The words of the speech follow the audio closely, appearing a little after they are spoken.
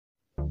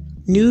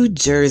New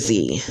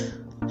Jersey,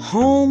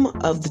 home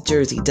of the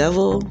Jersey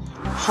Devil,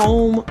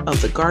 home of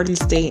the Garden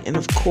State, and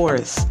of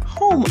course,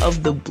 home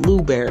of the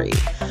blueberry.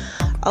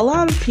 A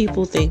lot of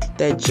people think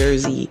that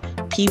Jersey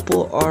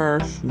people are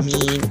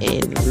mean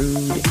and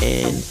rude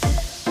and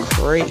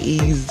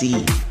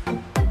crazy.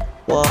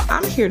 Well,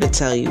 I'm here to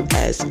tell you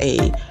as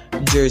a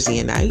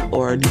Jerseyite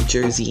or a New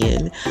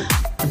Jerseyan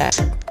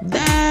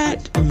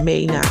that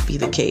may not be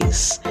the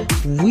case.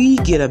 We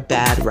get a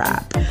bad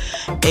rap.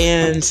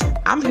 And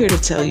I'm here to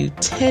tell you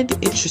 10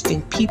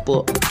 interesting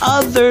people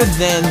other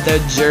than the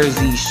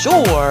Jersey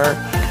Shore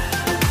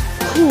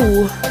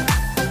who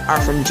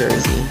are from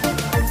Jersey.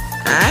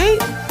 Alright?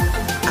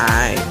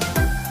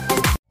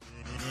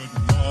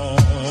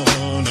 Good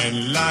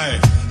morning,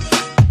 life.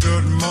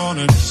 Good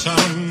morning,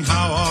 sun.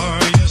 How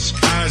are you?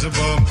 Skies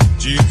above.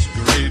 Gee, it's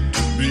great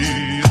to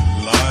be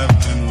alive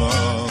and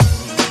love.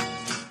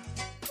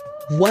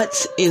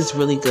 What is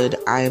really good?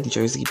 I am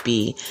Jersey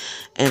B.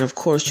 And of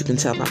course, you can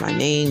tell by my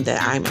name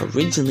that I'm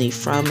originally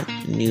from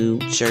New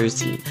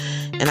Jersey.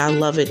 And I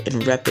love it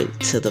and rep it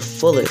to the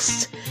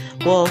fullest.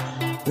 Well,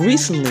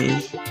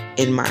 recently,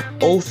 in my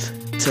oath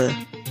to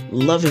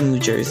loving New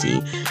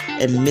Jersey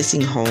and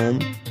missing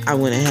home, I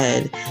went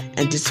ahead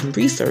and did some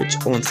research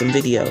on some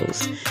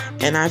videos.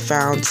 And I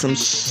found some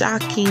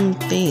shocking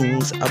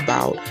things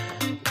about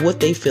what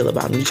they feel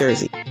about New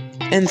Jersey.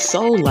 And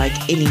so, like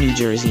any New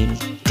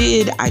Jerseyan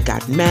did, I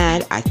got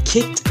mad, I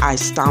kicked, I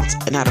stomped,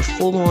 and had a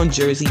full-on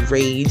Jersey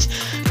rage,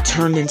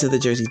 turned into the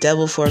Jersey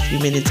Devil for a few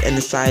minutes, and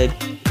decided,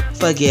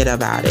 forget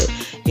about it.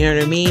 You know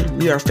what I mean?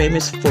 We are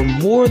famous for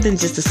more than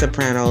just the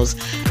Sopranos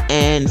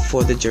and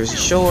for the Jersey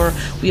Shore.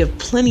 We have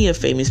plenty of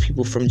famous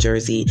people from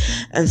Jersey,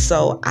 and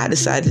so I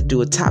decided to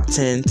do a top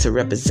 10 to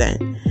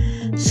represent.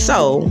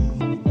 So,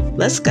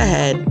 let's go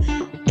ahead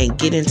and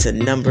get into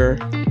number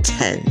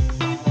 10.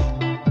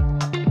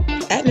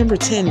 At number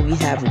 10, we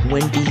have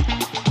Wendy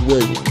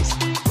Williams.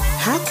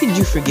 How could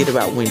you forget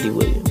about Wendy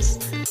Williams?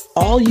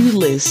 All you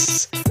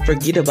lists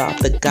forget about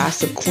the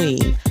gossip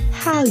queen.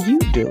 How you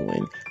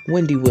doing,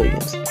 Wendy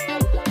Williams?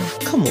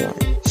 Come on,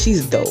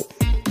 she's dope.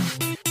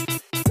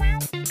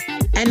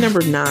 At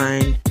number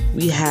 9,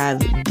 we have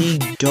the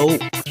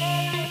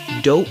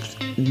dope,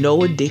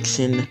 no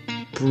addiction,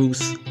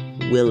 Bruce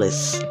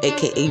Willis,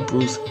 aka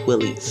Bruce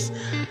Willis.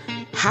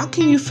 How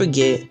can you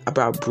forget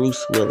about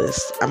Bruce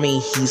Willis? I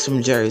mean, he's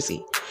from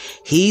Jersey.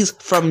 He's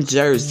from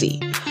Jersey.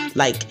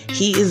 Like,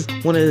 he is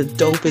one of the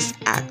dopest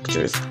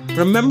actors.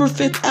 Remember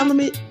Fifth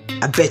Element?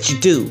 I bet you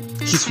do.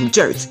 He's from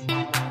Jersey.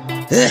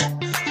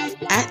 Ugh.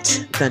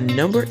 At the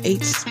number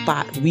 8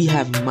 spot, we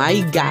have my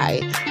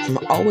guy from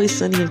Always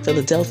Sunny in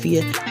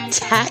Philadelphia,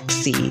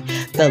 Taxi,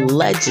 the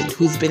legend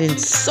who's been in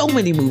so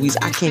many movies,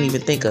 I can't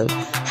even think of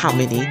how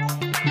many,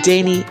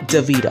 Danny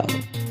DeVito.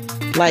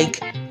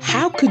 Like,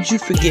 how could you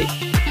forget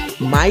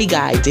my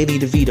guy, Danny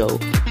DeVito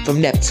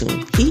from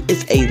Neptune? He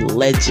is a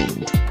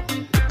legend.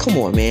 Come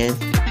on, man.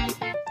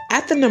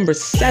 At the number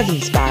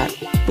 7 spot,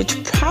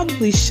 which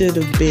probably should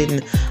have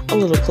been a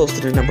little closer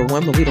to number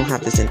 1, but we don't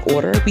have this in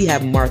order, we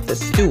have Martha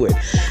Stewart.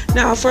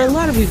 Now, for a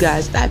lot of you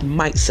guys, that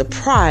might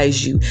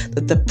surprise you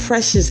that the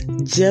precious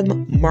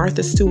gem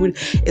Martha Stewart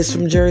is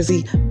from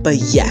Jersey, but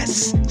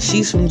yes,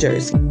 she's from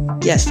Jersey.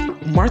 Yes,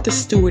 Martha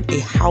Stewart, a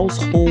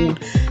household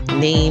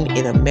name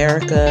in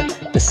America,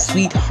 the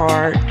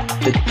sweetheart,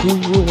 the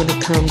guru when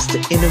it comes to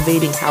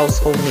innovating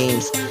household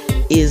names,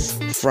 is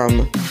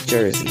from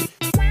Jersey.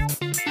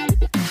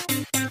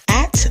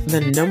 At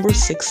the number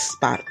 6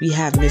 spot, we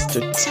have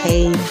Mr.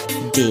 Taye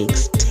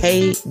Diggs,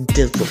 Taye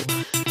Dizzle.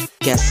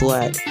 Guess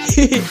what?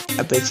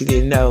 I bet you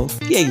didn't know.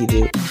 Yeah, you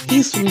do.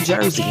 He's from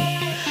Jersey.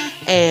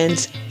 And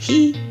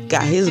he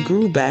got his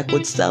groove back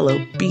with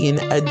Stella being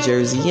a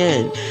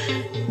Jerseyan.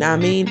 Now, I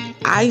mean,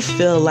 I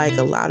feel like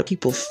a lot of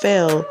people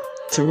fail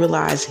to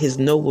realize his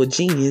noble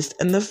genius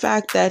and the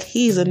fact that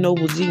he's a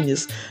noble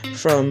genius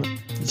from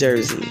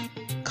Jersey.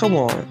 Come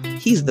on,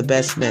 he's the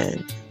best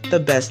man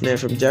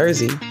from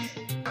Jersey.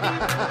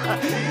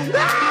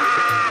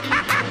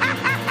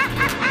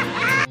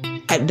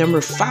 At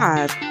number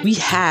 5, we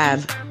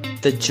have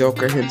the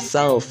Joker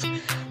himself,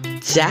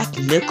 Jack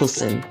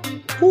Nicholson,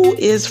 who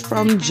is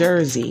from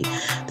Jersey.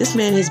 This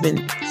man has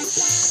been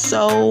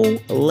so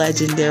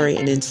legendary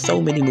and in so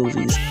many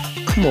movies.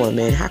 Come on,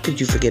 man, how could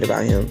you forget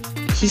about him?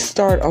 He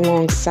starred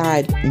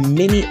alongside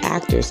many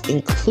actors,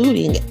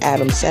 including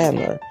Adam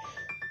Sandler.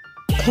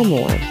 Come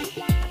on.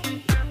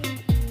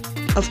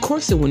 Of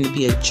course, it wouldn't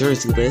be a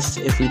Jersey list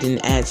if we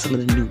didn't add some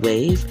of the new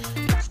wave.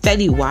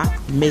 Fetty Wap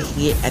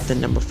making it at the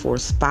number 4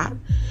 spot.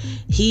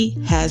 He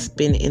has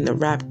been in the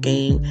rap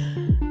game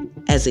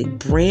as a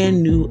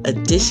brand new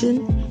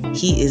addition.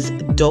 He is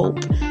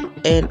dope.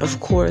 And of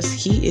course,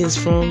 he is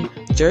from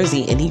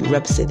Jersey and he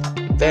reps it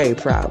very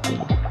proudly.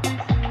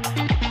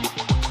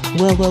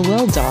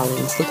 Well,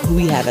 darlings, look who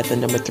we have at the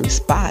number 3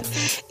 spot.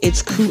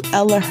 It's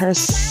Cruella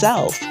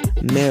herself,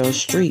 Meryl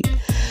Streep.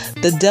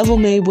 The devil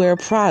may wear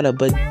Prada,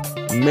 but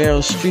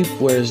Meryl Streep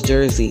wears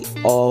Jersey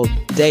all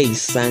day,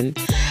 son.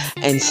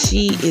 And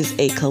she is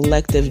a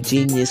collective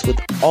genius with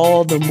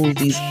all the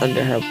movies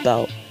under her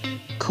belt.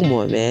 Come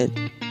on,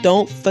 man.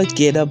 Don't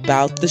forget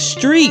about the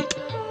street.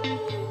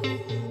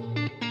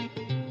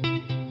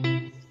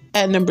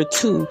 At number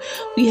 2,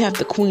 we have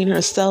the queen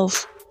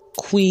herself,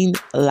 Queen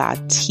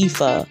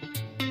Latifah.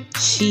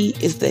 She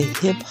is the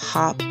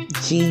hip-hop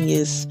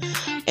genius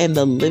and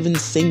the living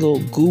single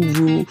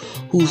guru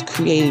who's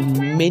created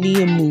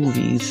many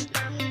movies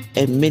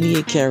and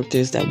many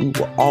characters that we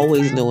will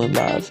always know and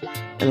love.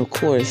 And of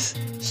course,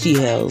 she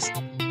hails.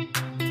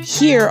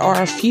 Here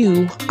are a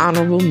few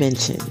honorable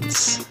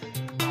mentions.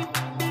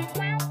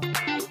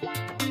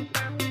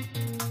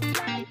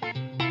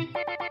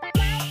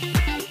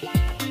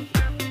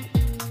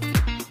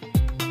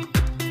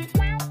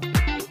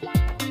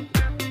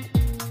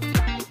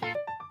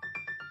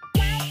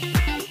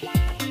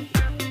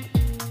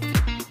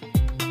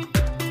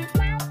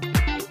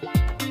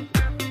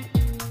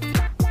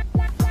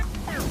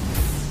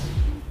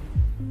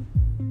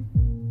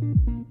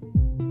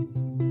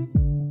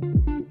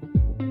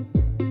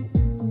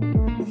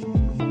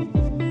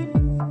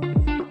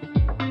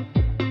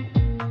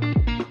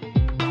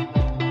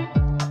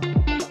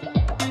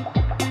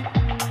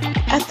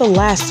 At the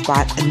last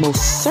spot, and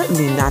most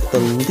certainly not the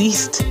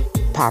least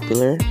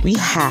popular, we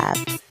have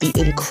the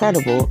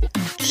incredible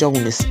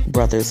Jonas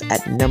Brothers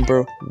at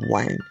number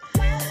 1.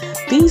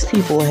 These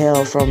people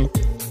hail from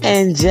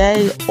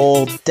NJ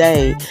all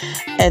day,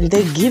 and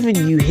they're giving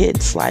you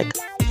hits like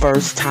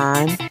First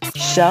Time,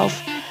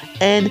 Shelf,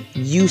 and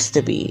Used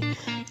to Be.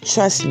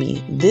 Trust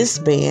me, this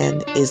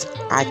band is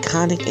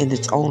iconic in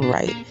its own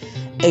right.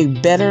 A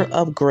better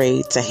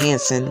upgrade to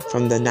Hanson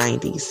from the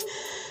 90s.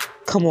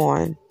 Come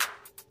on.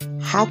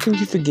 How can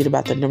you forget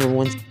about the number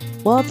 1?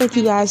 Well, thank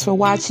you guys for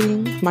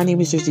watching. My name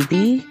is Jersey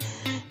B,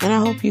 and I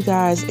hope you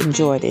guys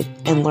enjoyed it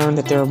and learned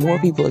that there are more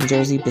people in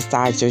Jersey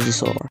besides Jersey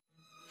Shore.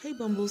 Hey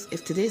Bumbles,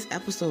 if today's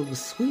episode was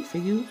sweet for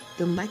you,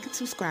 then like and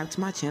subscribe to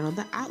my channel,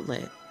 The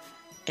Outlet.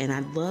 And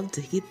I'd love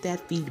to get that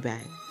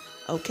feedback.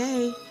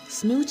 Okay,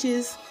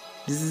 smooches.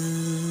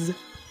 Bzzz.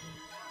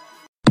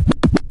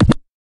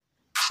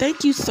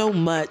 Thank you so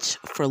much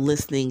for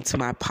listening to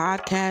my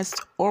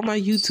podcast or my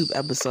YouTube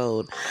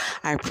episode.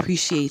 I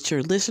appreciate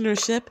your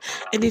listenership.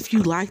 And if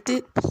you liked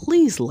it,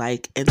 please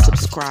like and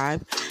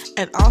subscribe.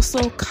 And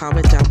also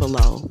comment down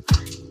below.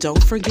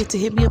 Don't forget to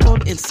hit me up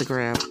on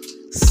Instagram.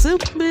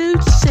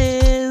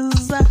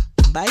 Smooches.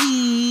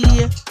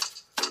 Bye.